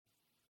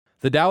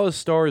The Dallas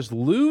Stars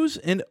lose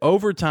in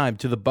overtime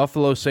to the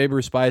Buffalo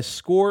Sabres by a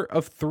score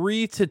of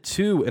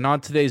 3-2. And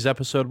on today's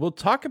episode, we'll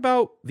talk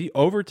about the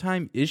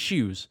overtime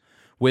issues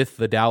with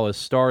the Dallas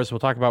Stars. We'll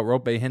talk about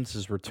Roope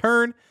Hintz's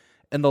return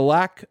and the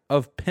lack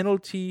of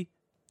penalty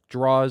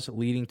draws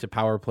leading to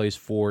power plays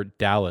for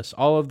Dallas.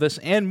 All of this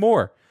and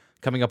more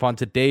coming up on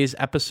today's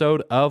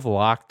episode of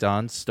Locked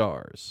On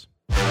Stars.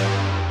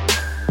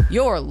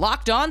 Your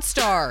Locked On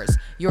Stars,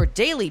 your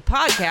daily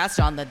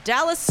podcast on the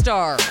Dallas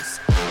Stars.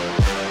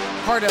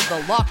 Part of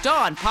the Locked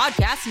On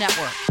Podcast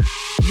Network,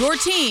 your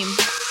team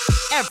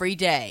every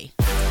day.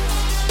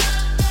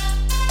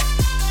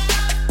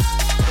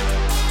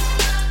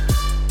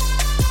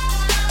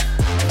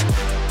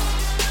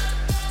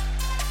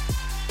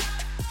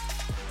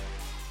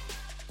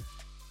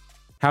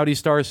 Howdy,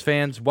 Stars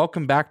fans.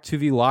 Welcome back to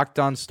the Locked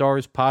On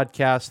Stars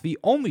podcast, the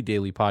only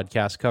daily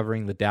podcast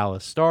covering the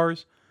Dallas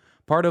Stars,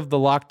 part of the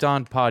Locked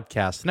On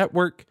Podcast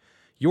Network,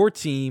 your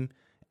team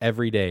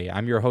every day.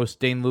 I'm your host,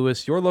 Dane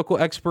Lewis, your local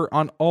expert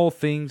on all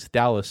things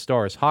Dallas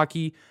Stars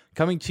hockey,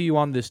 coming to you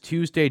on this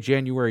Tuesday,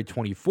 January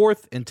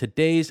 24th, and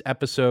today's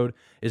episode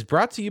is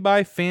brought to you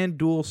by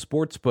FanDuel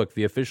Sportsbook,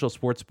 the official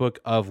sportsbook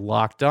of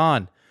Locked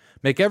On.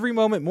 Make every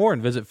moment more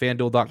and visit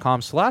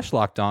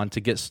FanDuel.com/LockedOn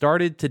to get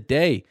started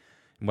today.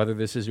 And whether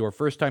this is your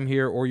first time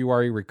here or you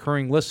are a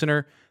recurring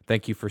listener,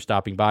 thank you for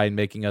stopping by and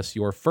making us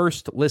your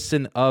first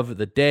listen of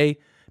the day.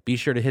 Be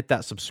sure to hit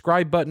that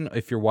subscribe button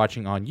if you're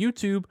watching on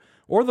YouTube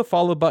or the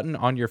follow button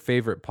on your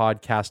favorite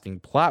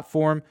podcasting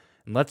platform.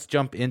 And let's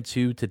jump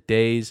into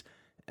today's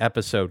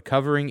episode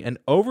covering an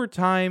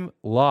overtime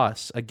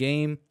loss, a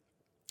game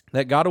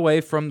that got away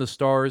from the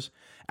Stars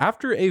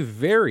after a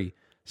very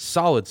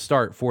solid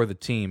start for the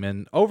team.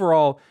 And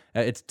overall,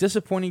 it's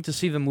disappointing to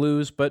see them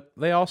lose, but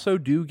they also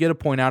do get a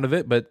point out of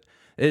it. But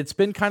it's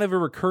been kind of a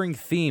recurring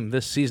theme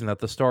this season that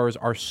the Stars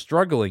are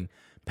struggling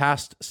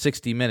past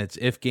 60 minutes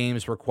if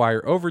games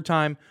require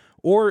overtime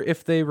or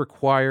if they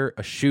require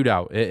a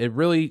shootout. It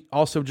really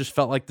also just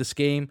felt like this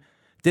game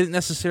didn't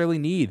necessarily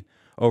need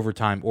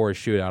overtime or a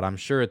shootout. I'm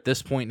sure at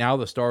this point now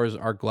the Stars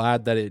are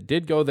glad that it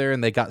did go there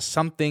and they got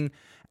something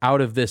out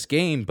of this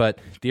game. But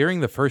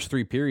during the first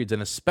three periods,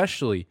 and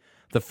especially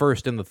the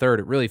first and the third,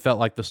 it really felt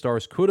like the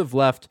Stars could have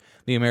left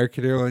the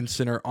American Airlines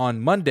Center on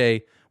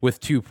Monday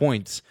with 2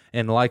 points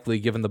and likely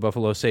given the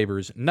Buffalo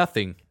Sabres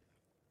nothing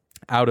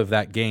out of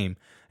that game.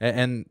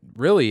 And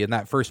really, in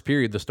that first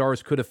period, the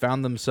Stars could have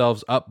found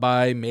themselves up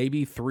by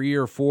maybe 3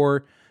 or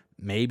 4,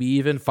 maybe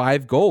even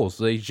 5 goals.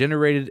 They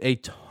generated a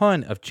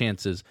ton of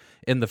chances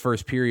in the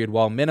first period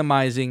while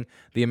minimizing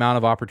the amount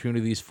of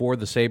opportunities for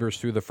the Sabres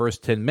through the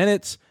first 10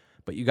 minutes.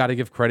 But you got to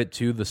give credit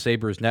to the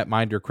Sabres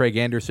netminder, Craig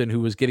Anderson,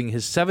 who was getting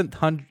his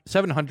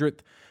 700th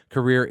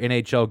career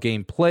NHL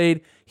game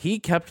played. He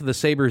kept the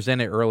Sabres in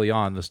it early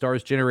on. The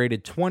Stars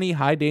generated 20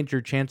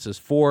 high-danger chances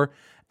for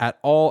at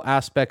all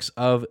aspects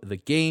of the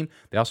game.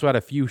 They also had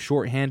a few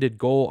shorthanded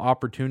goal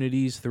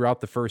opportunities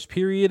throughout the first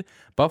period.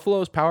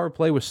 Buffalo's power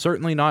play was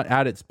certainly not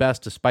at its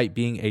best despite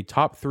being a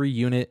top 3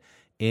 unit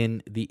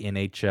in the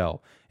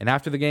NHL. And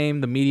after the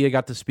game, the media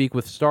got to speak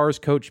with Stars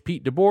coach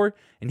Pete DeBoer,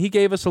 and he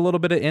gave us a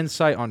little bit of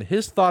insight on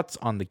his thoughts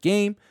on the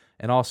game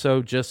and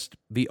also just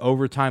the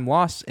overtime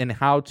loss and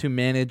how to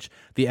manage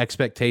the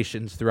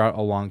expectations throughout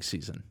a long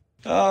season.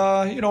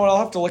 You know what? I'll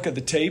have to look at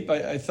the tape.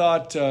 I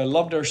thought,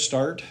 loved our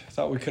start. I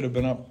thought we could have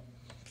been up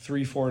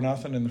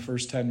 3-4-0 in the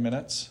first 10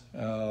 minutes.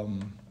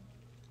 And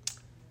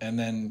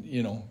then,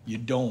 you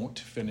don't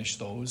finish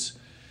those.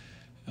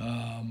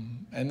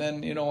 And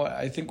then,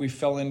 I think we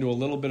fell into a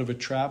little bit of a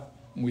trap.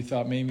 We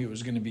thought maybe it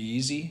was going to be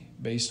easy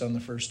based on the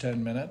first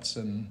 10 minutes.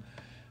 And,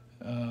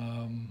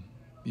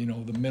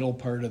 the middle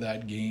part of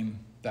that game,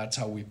 that's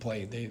how we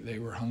played. They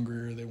were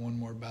hungrier. They won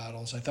more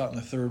battles. I thought in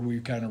the third we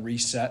kind of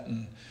reset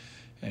and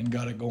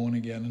got it going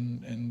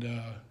again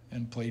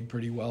and played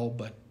pretty well.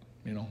 But,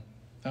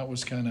 that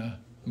was kind of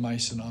my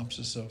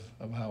synopsis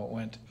of how it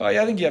went.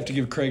 I think you have to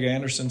give Craig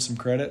Anderson some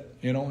credit.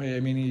 I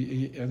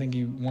think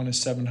he won his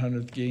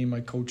 700th game.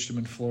 I coached him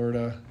in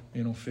Florida,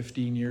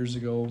 15 years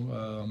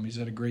ago. He's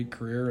had a great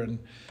career. And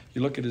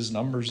you look at his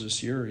numbers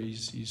this year,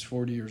 he's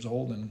 40 years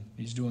old and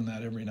he's doing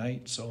that every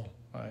night. So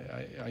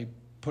I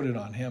put it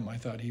on him. I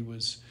thought he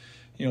was,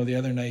 the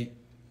other night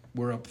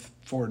we're up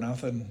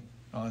 4-0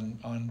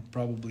 on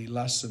probably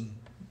less than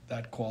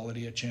that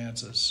quality of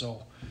chances.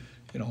 So,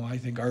 I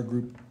think our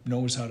group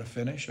knows how to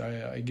finish.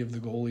 I give the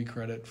goalie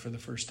credit for the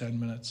first 10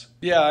 minutes.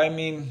 Yeah, I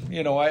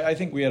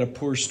think we had a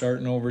poor start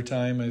in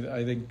overtime.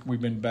 I think we've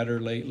been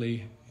better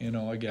lately.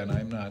 Again,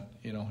 I'm not,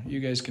 you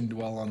guys can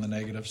dwell on the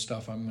negative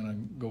stuff. I'm going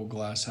to go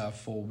glass half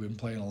full. We've been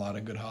playing a lot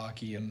of good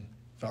hockey and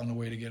found a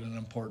way to get an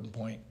important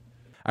point.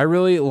 I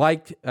really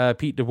liked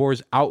Pete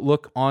DeBoer's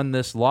outlook on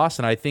this loss,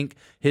 and I think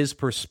his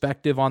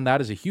perspective on that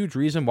is a huge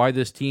reason why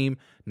this team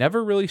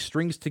never really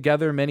strings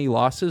together many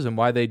losses and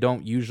why they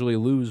don't usually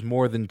lose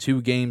more than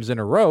 2 games in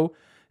a row,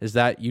 is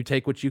that you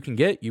take what you can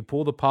get, you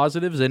pull the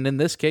positives, and in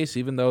this case,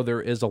 even though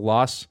there is a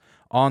loss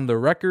on the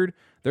record,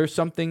 there's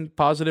something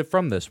positive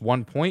from this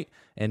 1 point,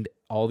 and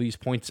all these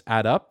points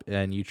add up,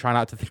 and you try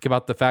not to think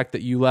about the fact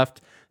that you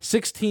left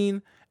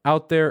 16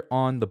 out there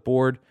on the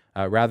board.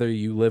 Rather,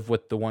 you live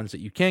with the ones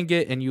that you can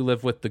get, and you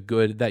live with the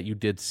good that you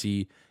did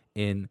see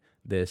in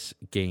this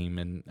game.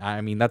 And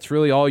I mean, that's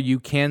really all you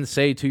can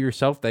say to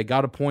yourself. They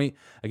got a point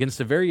against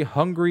a very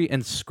hungry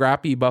and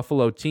scrappy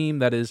Buffalo team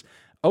that is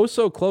oh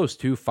so close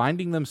to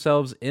finding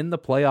themselves in the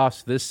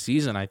playoffs this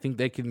season. I think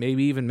they could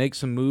maybe even make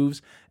some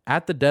moves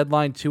at the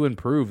deadline to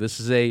improve.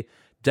 This is a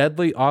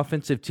deadly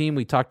offensive team.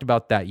 We talked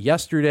about that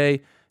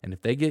yesterday. And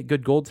if they get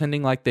good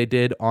goaltending like they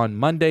did on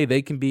Monday,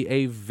 they can be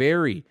a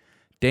very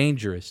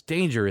dangerous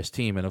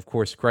team. And of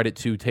course, credit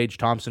to Tage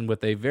Thompson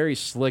with a very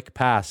slick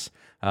pass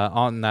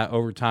on that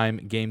overtime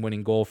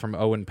game-winning goal from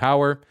Owen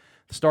Power.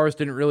 The Stars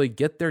didn't really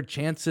get their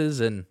chances,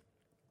 and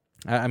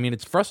I mean,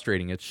 it's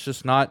frustrating. It's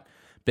just not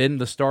been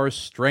the Stars'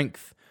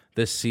 strength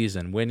this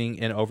season, winning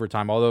in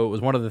overtime, although it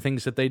was one of the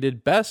things that they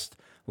did best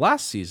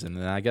last season.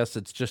 And I guess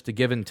it's just a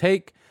give and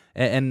take.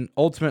 And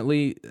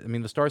ultimately, I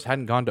mean, the Stars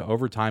hadn't gone to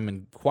overtime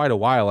in quite a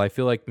while. I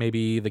feel like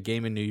maybe the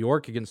game in New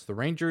York against the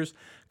Rangers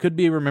could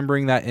be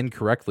remembering that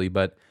incorrectly,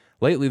 but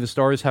lately the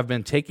Stars have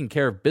been taking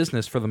care of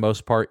business for the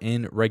most part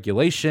in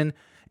regulation.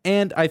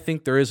 And I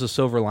think there is a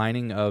silver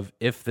lining of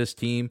if this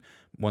team,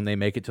 when they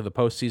make it to the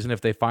postseason,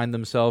 if they find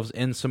themselves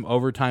in some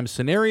overtime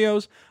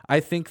scenarios, I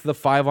think the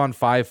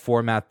 5-on-5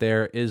 format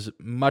there is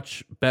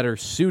much better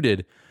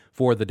suited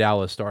for the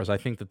Dallas Stars. I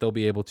think that they'll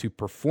be able to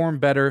perform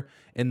better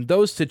in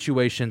those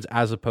situations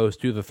as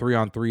opposed to the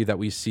 3-on-3 that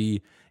we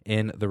see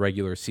in the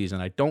regular season.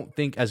 I don't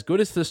think, as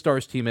good as the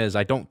Stars team is,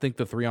 I don't think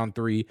the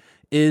 3-on-3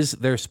 is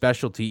their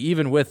specialty,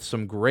 even with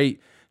some great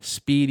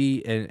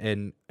speedy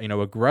and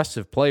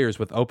aggressive players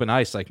with open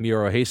ice like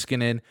Miro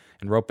Heiskanen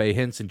and Roope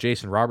Hintz and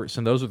Jason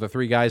Robertson. Those are the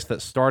three guys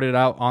that started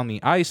out on the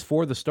ice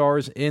for the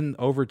Stars in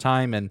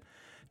overtime and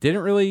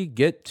didn't really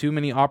get too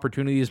many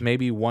opportunities,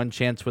 maybe one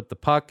chance with the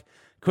puck,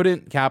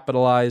 couldn't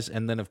capitalize,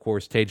 and then of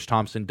course Tage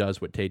Thompson does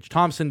what Tage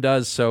Thompson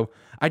does. So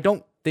I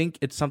don't think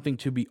it's something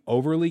to be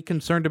overly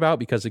concerned about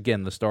because,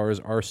 again, the Stars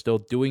are still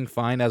doing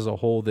fine as a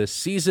whole this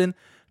season.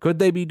 Could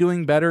they be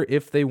doing better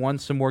if they won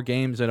some more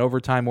games in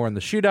overtime or in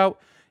the shootout?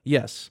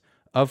 Yes,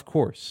 of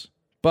course.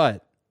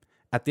 But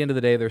at the end of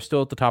the day, they're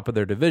still at the top of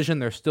their division.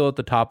 They're still at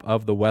the top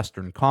of the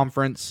Western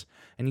Conference,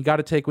 and you got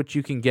to take what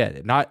you can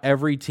get. Not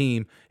every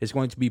team is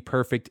going to be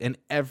perfect in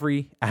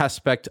every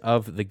aspect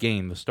of the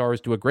game. The Stars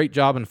do a great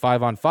job in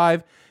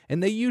 5-on-5,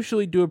 and they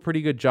usually do a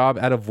pretty good job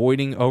at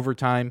avoiding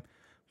overtime,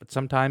 but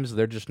sometimes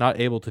they're just not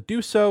able to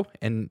do so,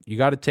 and you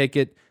got to take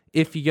it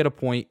if you get a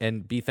point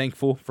and be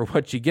thankful for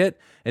what you get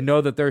and know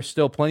that there's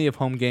still plenty of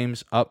home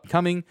games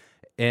upcoming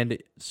and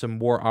some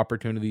more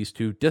opportunities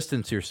to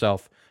distance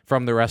yourself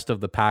from the rest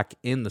of the pack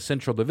in the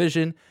Central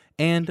Division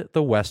and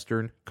the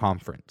Western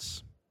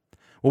Conference.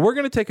 Well, we're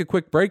going to take a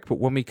quick break, but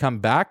when we come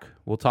back,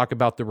 we'll talk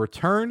about the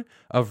return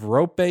of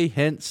Roope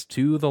Hintz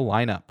to the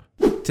lineup.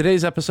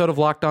 Today's episode of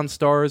Locked On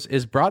Stars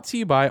is brought to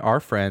you by our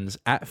friends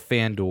at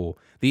FanDuel.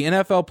 The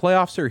NFL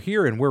playoffs are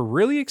here, and we're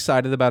really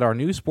excited about our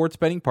new sports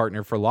betting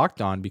partner for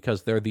Locked On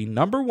because they're the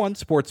 #1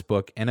 sports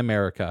book in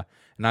America.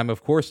 And I'm,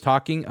 of course,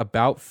 talking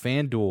about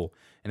FanDuel.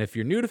 And if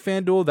you're new to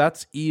FanDuel,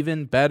 that's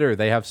even better.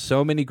 They have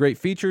so many great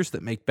features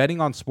that make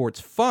betting on sports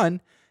fun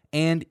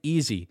and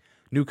easy.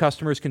 New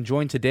customers can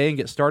join today and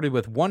get started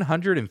with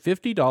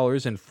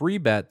 $150 in free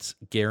bets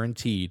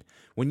guaranteed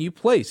when you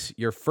place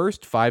your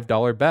first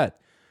 $5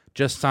 bet.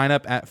 Just sign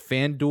up at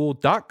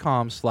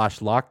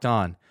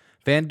FanDuel.com/lockedon.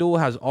 FanDuel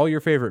has all your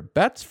favorite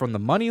bets from the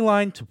money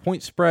line to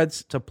point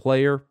spreads to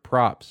player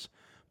props.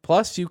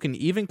 Plus, you can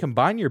even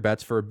combine your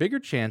bets for a bigger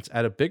chance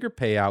at a bigger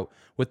payout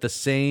with the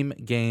same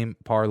game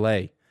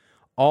parlay.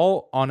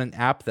 All on an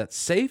app that's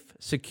safe,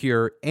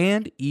 secure,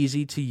 and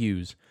easy to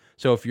use.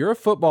 So if you're a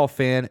football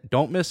fan,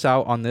 don't miss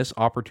out on this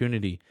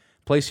opportunity.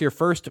 Place your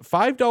first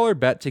 $5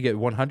 bet to get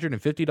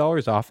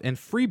 $150 off and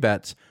free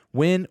bets,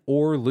 win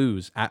or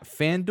lose, at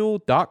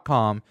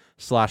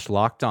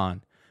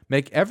FanDuel.com/lockedon.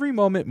 Make every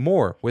moment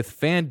more with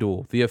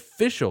FanDuel, the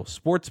official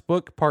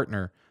sportsbook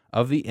partner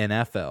of the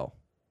NFL.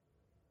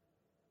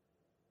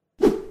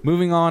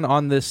 Moving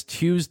on this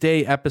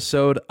Tuesday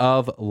episode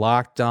of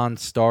Locked On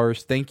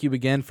Stars, thank you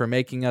again for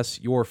making us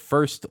your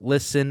first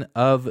listen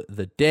of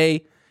the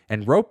day.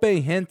 And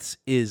Roope Hintz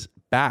is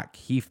back.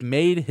 He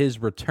made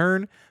his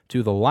return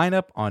to the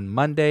lineup on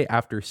Monday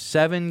after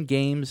 7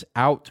 games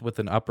out with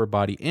an upper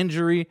body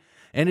injury.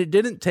 And it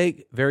didn't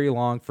take very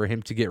long for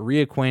him to get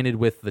reacquainted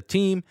with the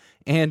team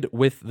and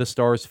with the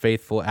Stars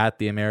faithful at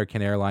the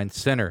American Airlines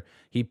Center.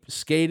 He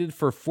skated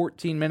for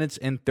 14 minutes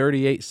and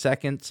 38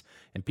 seconds,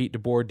 and Pete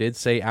DeBoer did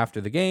say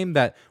after the game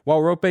that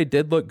while Roope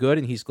did look good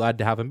and he's glad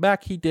to have him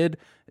back, he did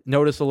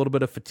notice a little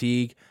bit of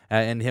fatigue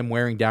and him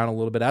wearing down a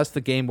little bit as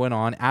the game went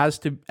on, as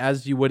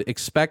you would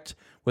expect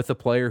with a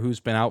player who's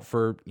been out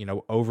for,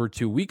 over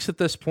 2 weeks at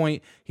this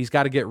point. He's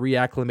got to get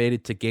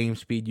reacclimated to game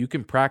speed. You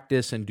can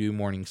practice and do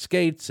morning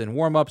skates and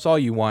warm-ups all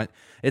you want.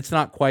 It's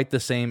not quite the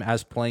same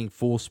as playing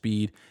full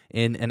speed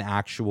in an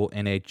actual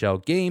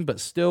NHL game, but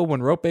still,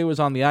 when Roope was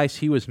on the ice,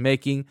 he was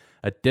making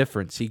a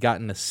difference. He got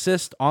an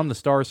assist on the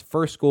Stars'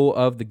 first goal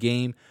of the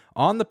game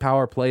on the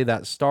power play,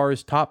 that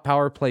Stars' top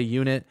power play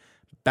unit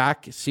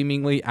back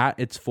seemingly at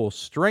its full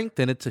strength,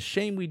 and it's a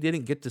shame we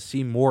didn't get to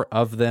see more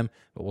of them,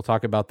 but we'll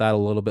talk about that a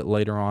little bit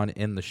later on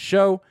in the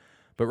show.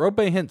 But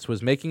Roope Hintz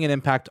was making an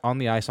impact on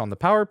the ice on the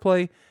power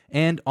play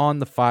and on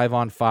the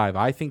 5-on-5.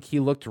 I think he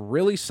looked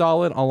really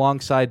solid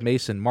alongside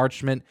Mason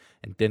Marchment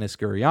and Denis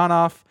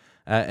Gurianov.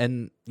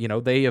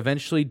 They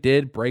eventually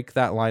did break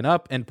that line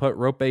up and put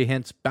Roope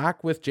Hintz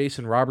back with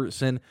Jason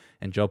Robertson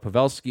and Joe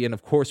Pavelski. And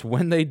of course,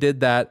 when they did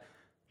that,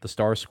 the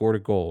Stars scored a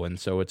goal. And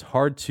so it's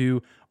hard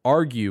to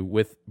argue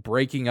with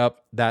breaking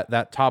up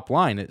that top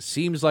line. It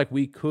seems like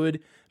we could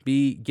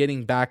be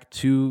getting back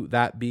to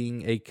that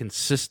being a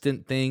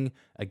consistent thing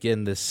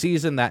again this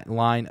season, that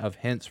line of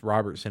Hintz,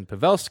 Robertson,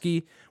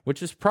 Pavelski,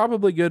 which is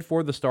probably good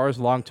for the Stars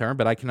long term,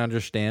 but I can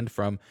understand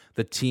from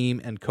the team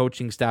and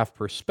coaching staff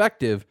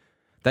perspective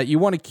that you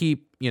want to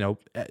keep,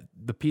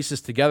 the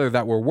pieces together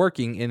that were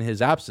working in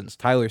his absence.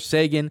 Tyler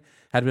Seguin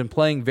had been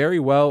playing very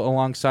well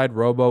alongside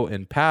Robo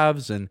and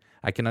Pavs, and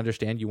I can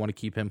understand you want to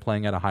keep him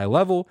playing at a high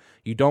level.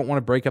 You don't want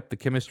to break up the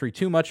chemistry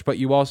too much, but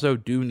you also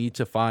do need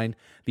to find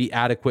the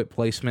adequate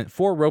placement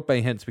for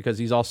Roope Hintz because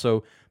he's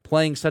also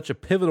playing such a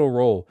pivotal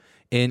role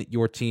in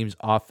your team's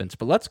offense.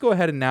 But let's go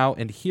ahead and now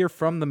hear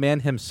from the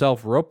man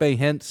himself, Roope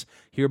Hintz,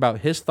 hear about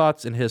his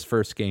thoughts in his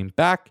first game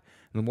back.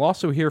 And we'll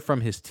also hear from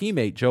his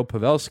teammate, Joe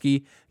Pavelski,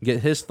 and get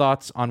his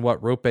thoughts on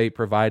what Roope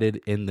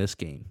provided in this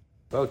game.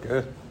 Felt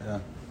good, yeah.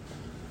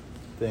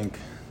 I think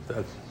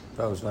that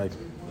was like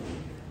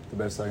the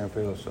best I can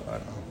feel, so I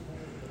don't know.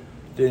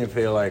 Didn't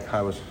feel like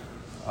I was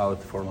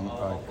out for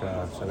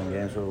 7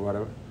 games or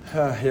whatever.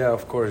 Yeah,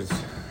 of course,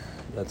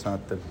 that's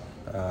not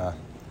the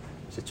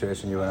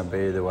situation you want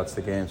to be, watch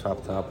the games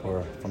up top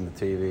or from the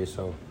TV,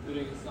 so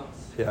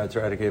yeah, I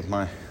try to keep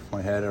my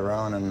head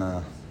around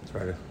and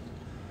try to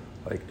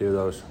do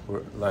those,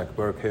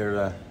 work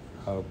here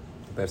how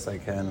the best I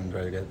can and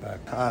try to get back.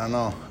 I don't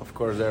know. Of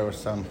course, there was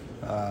some.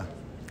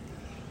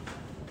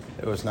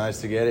 It was nice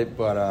to get it,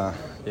 but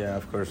yeah,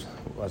 of course,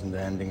 it wasn't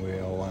the ending we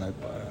all wanted.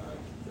 But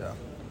yeah,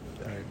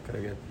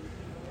 gotta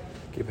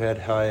keep head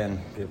high and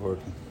keep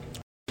working.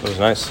 It was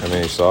nice. I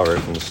mean, you saw right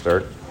from the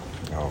start.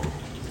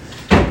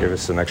 Gave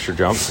us an extra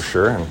jump for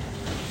sure, and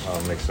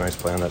makes a nice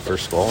play on that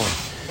first goal.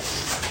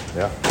 And,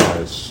 yeah,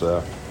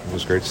 it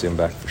was great to see him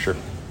back for sure.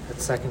 That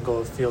second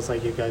goal, it feels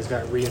like you guys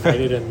got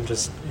reunited and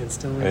just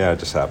instantly. Yeah, it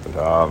just happened.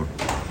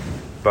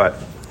 But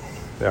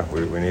yeah,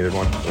 we needed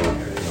one. So,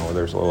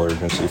 there's a little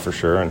urgency for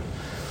sure, and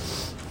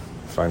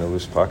find a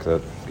loose puck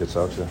that gets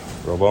out to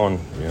Robo, and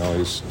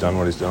he's done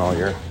what he's done all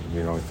year.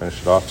 He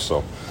finished it off.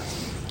 So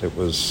it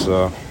was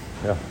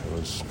it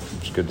was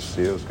good to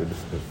see. It was good.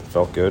 It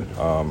felt good.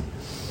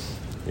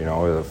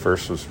 The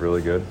first was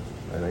really good.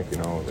 I think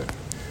the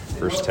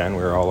first 10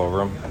 we were all over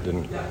them.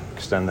 Didn't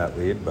extend that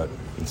lead, but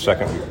in the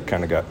second we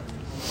kind of got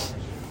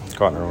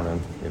caught in our own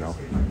end.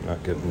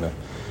 Not getting the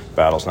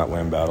battles, not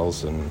winning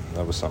battles, and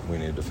that was something we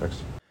needed to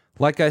fix.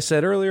 Like I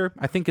said earlier,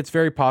 I think it's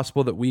very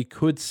possible that we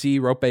could see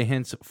Roope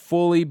Hintz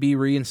fully be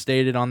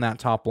reinstated on that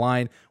top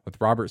line with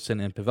Robertson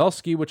and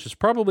Pavelski, which is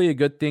probably a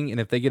good thing. And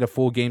if they get a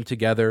full game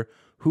together,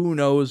 who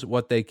knows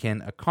what they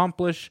can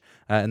accomplish.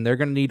 And they're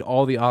going to need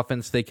all the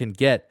offense they can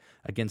get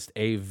against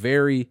a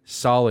very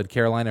solid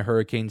Carolina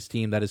Hurricanes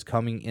team that is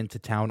coming into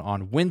town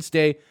on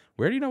Wednesday.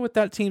 We already know what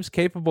that team's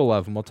capable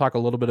of, and we'll talk a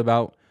little bit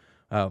about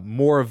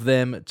more of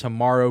them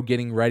tomorrow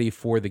getting ready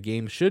for the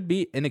game. Should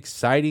be an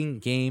exciting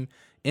game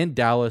in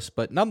Dallas,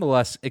 but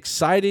nonetheless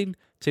exciting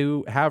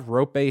to have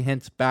Roope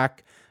Hintz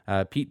back.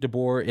 Pete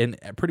DeBoer and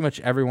pretty much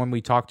everyone we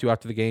talked to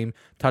after the game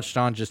touched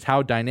on just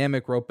how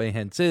dynamic Roope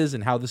Hintz is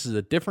and how this is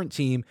a different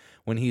team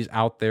when he's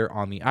out there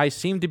on the ice.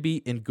 Seemed to be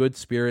in good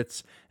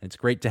spirits, and it's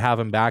great to have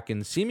him back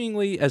and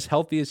seemingly as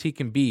healthy as he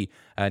can be.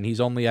 And he's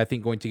only, I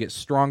think, going to get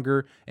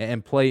stronger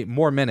and play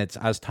more minutes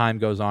as time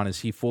goes on as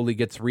he fully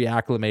gets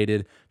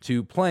reacclimated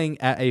to playing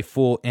at a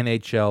full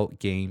NHL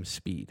game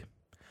speed.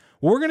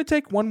 Well, we're going to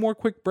take one more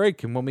quick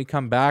break, and when we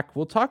come back,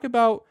 we'll talk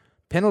about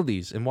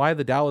penalties and why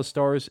the Dallas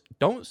Stars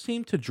don't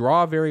seem to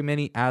draw very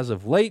many as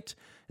of late,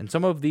 and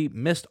some of the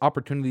missed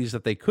opportunities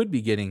that they could be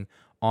getting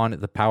on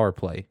the power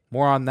play.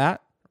 More on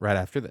that right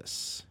after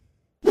this.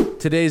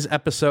 Today's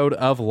episode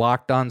of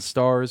Locked On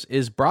Stars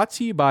is brought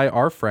to you by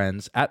our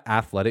friends at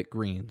Athletic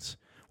Greens.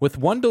 With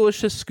one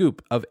delicious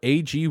scoop of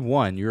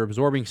AG1, you're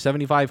absorbing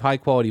 75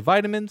 high-quality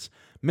vitamins,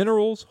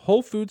 minerals,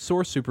 whole food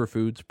source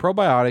superfoods,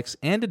 probiotics,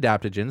 and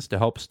adaptogens to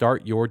help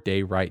start your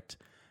day right.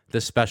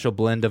 This special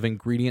blend of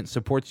ingredients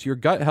supports your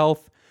gut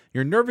health,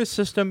 your nervous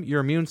system, your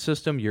immune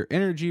system, your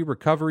energy,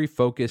 recovery,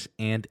 focus,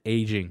 and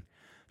aging.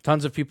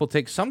 Tons of people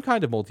take some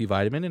kind of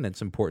multivitamin, and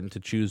it's important to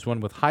choose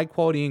one with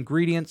high-quality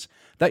ingredients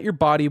that your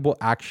body will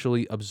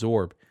actually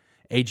absorb.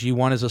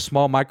 AG1 is a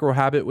small micro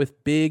habit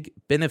with big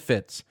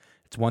benefits.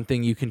 It's one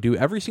thing you can do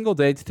every single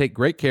day to take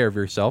great care of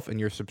yourself, and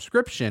your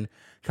subscription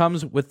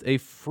comes with a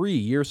free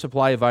year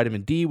supply of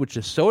vitamin D, which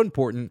is so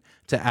important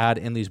to add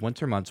in these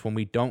winter months when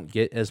we don't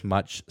get as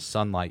much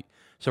sunlight.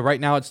 So right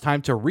now it's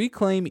time to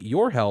reclaim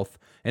your health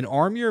and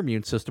arm your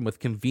immune system with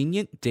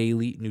convenient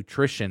daily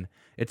nutrition.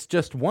 It's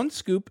just one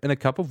scoop in a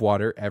cup of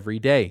water every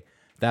day.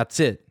 That's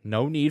it.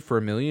 No need for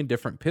a million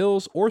different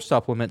pills or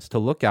supplements to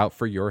look out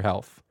for your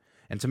health.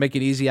 And to make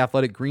it easy,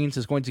 Athletic Greens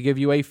is going to give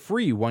you a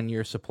free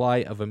 1-year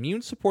supply of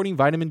immune-supporting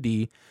vitamin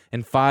D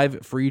and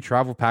 5 free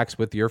travel packs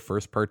with your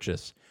first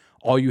purchase.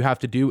 All you have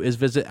to do is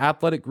visit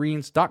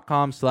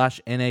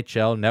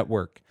athleticgreens.com/NHL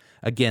Network.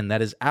 Again,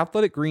 that is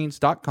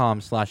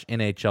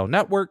athleticgreens.com/NHL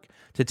Network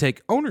to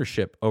take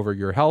ownership over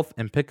your health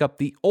and pick up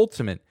the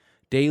ultimate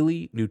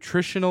daily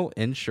nutritional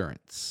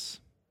insurance.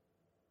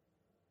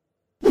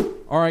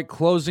 All right,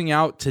 closing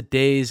out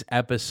today's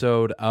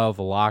episode of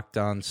Locked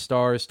On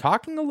Stars,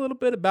 talking a little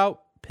bit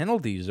about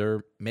penalties,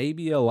 or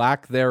maybe a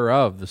lack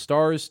thereof. The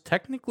Stars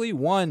technically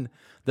won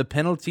the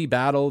penalty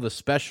battle, the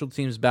special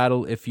teams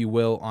battle, if you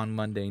will, on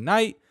Monday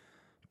night,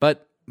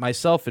 but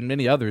myself and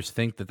many others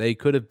think that they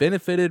could have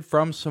benefited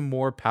from some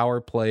more power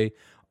play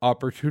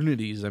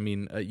opportunities. I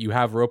mean, you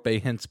have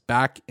Roope Hintz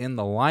back in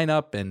the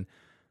lineup, and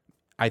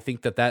I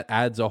think that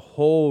adds a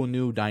whole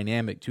new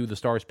dynamic to the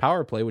Stars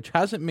power play, which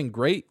hasn't been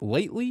great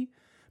lately,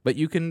 but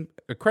you can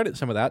credit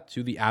some of that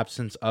to the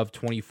absence of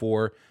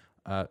 24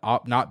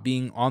 not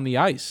being on the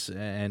ice.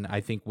 And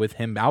I think with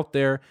him out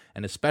there,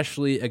 and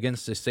especially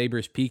against the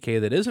Sabres PK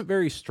that isn't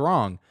very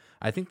strong,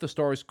 I think the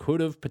Stars could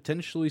have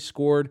potentially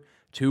scored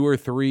 2 or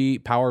 3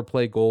 power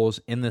play goals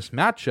in this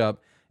matchup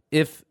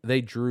if they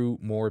drew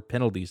more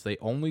penalties. They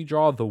only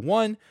draw the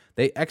one.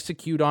 They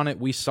execute on it.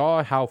 We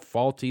saw how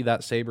faulty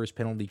that Sabres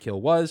penalty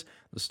kill was.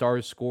 The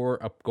Stars score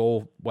a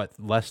goal,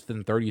 less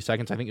than 30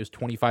 seconds. I think it was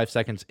 25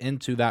 seconds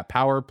into that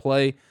power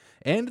play.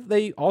 And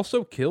they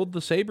also killed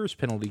the Sabres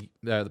penalty,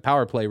 the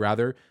power play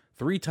rather,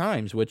 3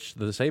 times, which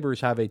the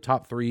Sabres have a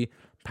top 3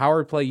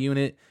 power play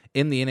unit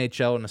in the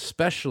NHL, and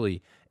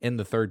especially in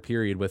the third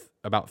period with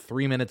about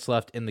 3 minutes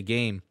left in the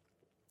game.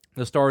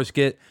 The Stars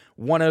get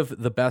one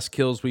of the best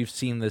kills we've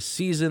seen this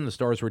season. The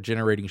Stars were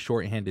generating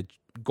shorthanded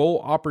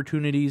goal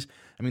opportunities.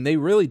 I mean, they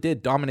really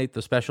did dominate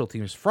the special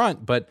teams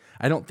front, but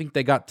I don't think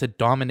they got to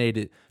dominate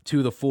it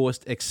to the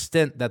fullest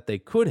extent that they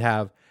could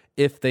have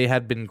if they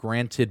had been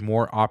granted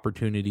more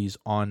opportunities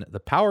on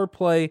the power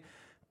play,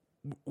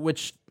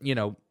 which,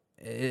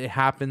 it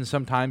happens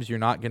sometimes. You're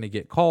not going to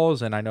get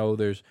calls, and I know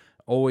there's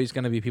always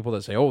going to be people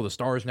that say, oh, the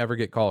Stars never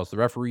get calls. The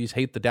referees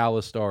hate the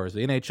Dallas Stars.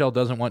 The NHL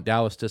doesn't want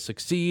Dallas to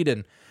succeed,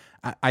 and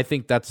I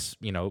think that's,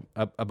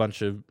 a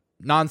bunch of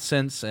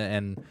nonsense,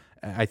 and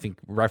I think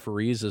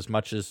referees, as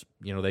much as,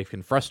 they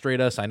can frustrate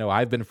us. I know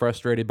I've been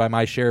frustrated by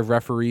my share of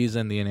referees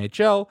in the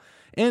NHL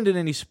and in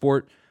any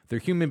sport. They're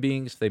human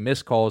beings. They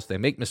miss calls. They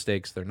make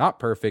mistakes. They're not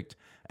perfect.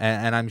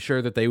 And I'm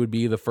sure that they would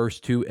be the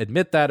first to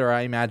admit that, or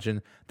I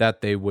imagine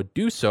that they would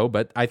do so.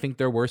 But I think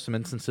there were some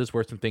instances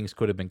where some things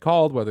could have been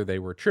called, whether they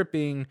were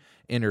tripping,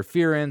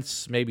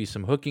 interference, maybe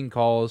some hooking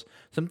calls,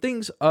 some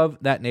things of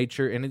that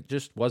nature. And it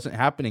just wasn't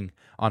happening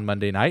on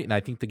Monday night. And I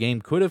think the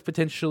game could have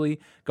potentially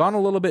gone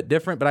a little bit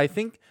different. But I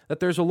think that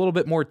there's a little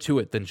bit more to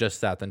it than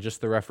just that, than just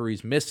the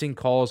referees missing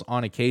calls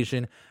on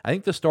occasion. I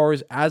think the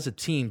Stars as a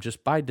team,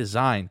 just by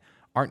design,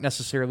 aren't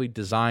necessarily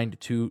designed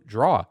to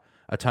draw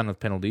a ton of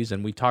penalties.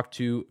 And we talked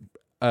to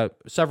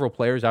several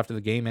players after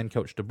the game and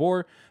Coach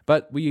DeBoer,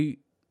 but I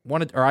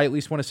at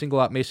least want to single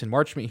out Mason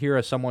Marchment here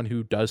as someone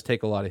who does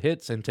take a lot of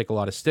hits and take a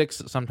lot of sticks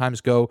that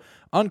sometimes go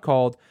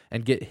uncalled,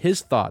 and get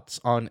his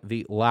thoughts on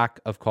the lack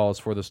of calls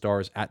for the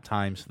Stars at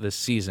times this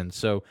season.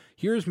 So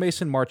here's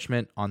Mason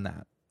Marchment on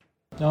that.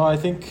 No, I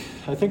think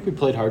we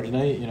played hard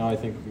tonight. I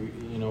think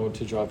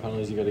to draw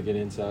penalties, you got to get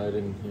inside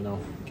and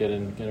get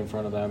in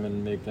front of them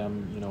and make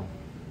them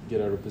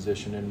get out of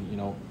position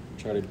and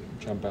try to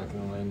jump back in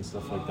the lane and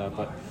stuff like that.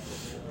 But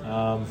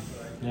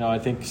I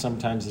think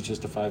sometimes it's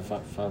just a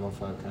 5-on-5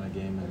 kind of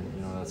game,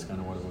 and that's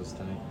kind of what it was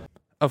tonight.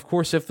 Of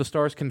course, if the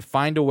Stars can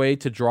find a way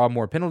to draw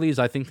more penalties,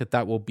 I think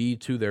that will be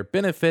to their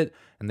benefit,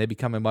 and they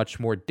become a much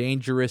more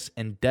dangerous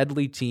and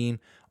deadly team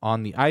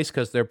on the ice,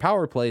 because their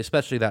power play,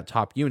 especially that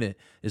top unit,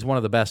 is one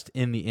of the best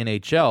in the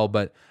NHL.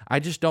 But I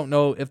just don't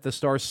know if the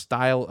Stars'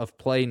 style of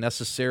play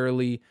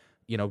necessarily,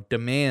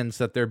 demands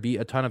that there be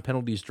a ton of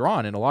penalties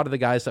drawn. And a lot of the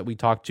guys that we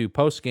talked to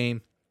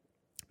post-game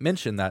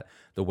mentioned that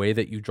the way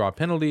that you draw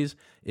penalties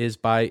is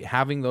by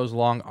having those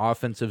long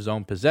offensive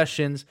zone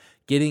possessions,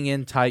 getting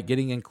in tight,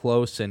 getting in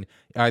close, and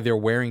either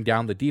wearing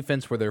down the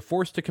defense where they're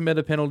forced to commit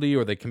a penalty,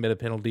 or they commit a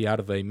penalty out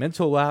of a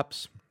mental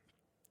lapse,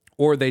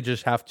 or they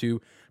just have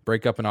to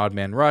break up an odd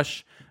man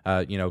rush,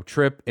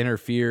 trip,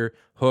 interfere,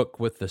 hook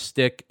with the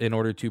stick in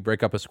order to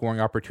break up a scoring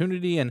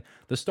opportunity. And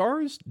the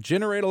Stars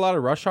generate a lot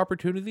of rush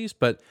opportunities,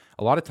 but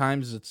a lot of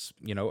times it's,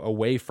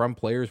 away from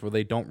players where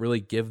they don't really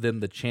give them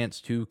the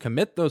chance to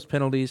commit those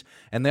penalties.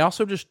 And they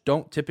also just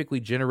don't typically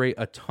generate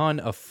a ton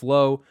of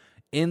flow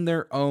in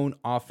their own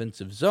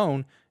offensive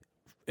zone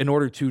in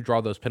order to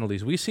draw those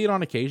penalties. We see it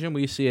on occasion.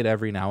 We see it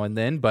every now and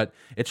then, but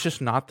it's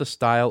just not the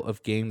style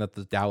of game that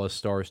the Dallas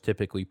Stars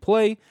typically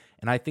play.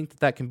 And I think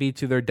that can be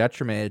to their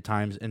detriment at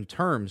times in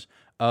terms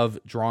of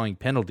drawing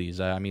penalties.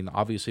 I mean,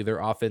 obviously their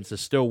offense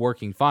is still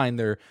working fine.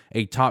 They're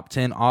a top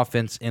 10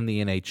 offense in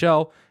the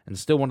NHL and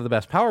still one of the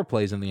best power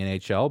plays in the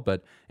NHL.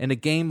 But in a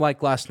game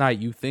like last night,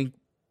 you think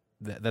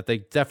that they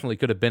definitely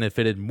could have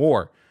benefited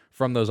more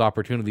from those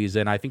opportunities.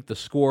 And I think the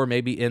score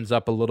maybe ends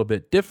up a little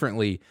bit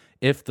differently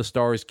if the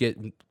Stars get,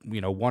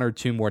 one or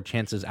two more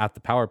chances at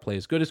the power play.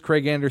 As good as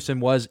Craig Anderson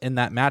was in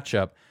that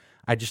matchup,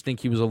 I just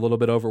think he was a little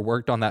bit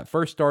overworked on that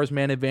first Stars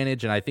man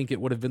advantage, and I think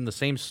it would have been the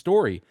same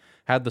story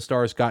had the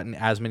Stars gotten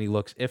as many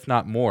looks, if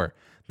not more,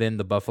 than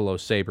the Buffalo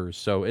Sabres.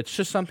 So it's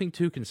just something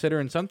to consider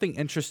and something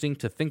interesting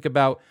to think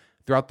about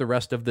throughout the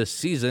rest of this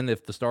season.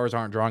 If the Stars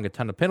aren't drawing a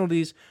ton of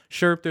penalties,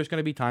 sure, there's going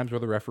to be times where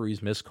the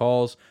referees miss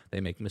calls, they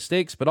make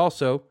mistakes, but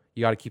also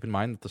you got to keep in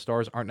mind that the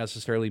Stars aren't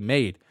necessarily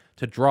made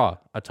to draw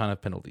a ton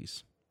of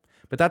penalties.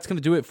 But that's going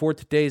to do it for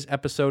today's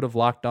episode of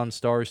Locked On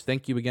Stars.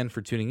 Thank you again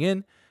for tuning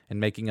in and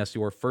making us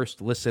your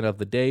first listen of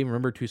the day.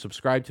 Remember to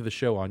subscribe to the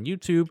show on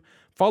YouTube,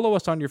 follow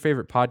us on your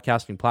favorite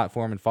podcasting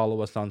platform, and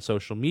follow us on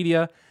social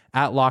media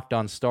at Locked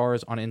On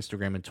Stars on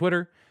Instagram and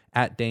Twitter.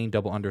 At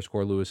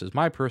Dane_Lewis is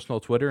my personal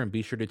Twitter, and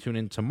be sure to tune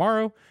in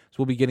tomorrow as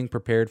we'll be getting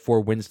prepared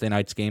for Wednesday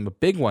night's game, a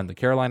big one. The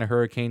Carolina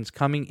Hurricanes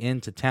coming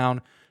into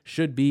town.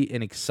 Should be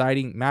an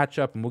exciting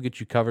matchup, and we'll get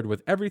you covered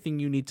with everything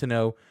you need to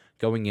know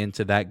going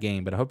into that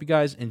game. But I hope you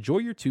guys enjoy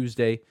your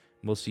Tuesday,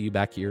 and we'll see you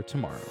back here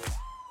tomorrow.